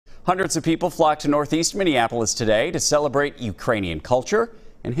Hundreds of people flocked to Northeast Minneapolis today to celebrate Ukrainian culture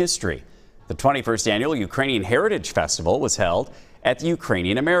and history. The 21st annual Ukrainian Heritage Festival was held at the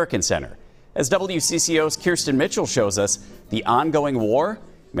Ukrainian American Center. As WCCO's Kirsten Mitchell shows us, the ongoing war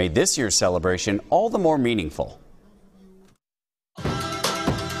made this year's celebration all the more meaningful.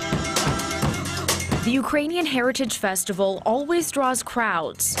 The Ukrainian Heritage Festival always draws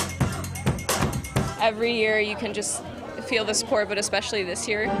crowds. Every year you can just feel the support, but especially this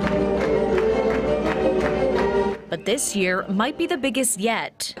year. But this year might be the biggest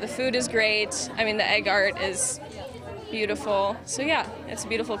yet. The food is great. I mean, the egg art is beautiful. So yeah, it's a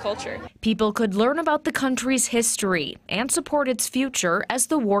beautiful culture. People could learn about the country's history and support its future as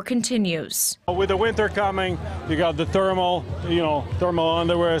the war continues. With the winter coming, you got the thermal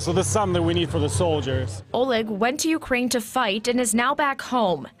underwear, so this is something we need for the soldiers. Oleg went to Ukraine to fight and is now back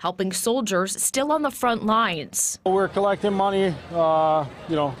home, helping soldiers still on the front lines. We're collecting money,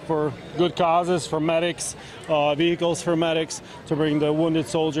 for good causes, for medics, vehicles for medics, to bring the wounded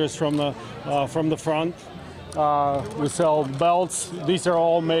soldiers from the front. We sell belts. These are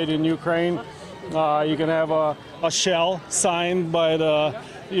all made in Ukraine. You can have a shell signed by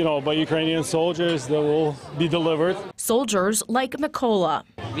by Ukrainian soldiers that will be delivered. Soldiers like Mikola.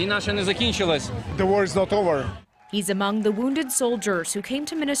 The war is not over. He's among the wounded soldiers who came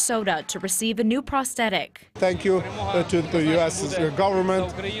to Minnesota to receive a new prosthetic. Thank you to the U.S.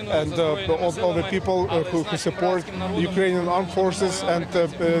 government and all the people who support the Ukrainian armed forces and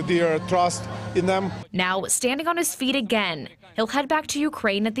their trust in them. Now standing on his feet again, he'll head back to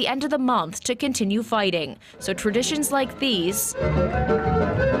Ukraine at the end of the month to continue fighting. So traditions like these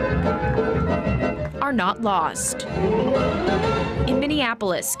are not lost. In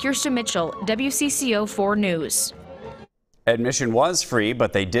Minneapolis, Kirsten Mitchell, WCCO 4 News. Admission was free,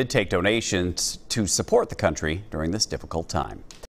 but they did take donations to support the country during this difficult time.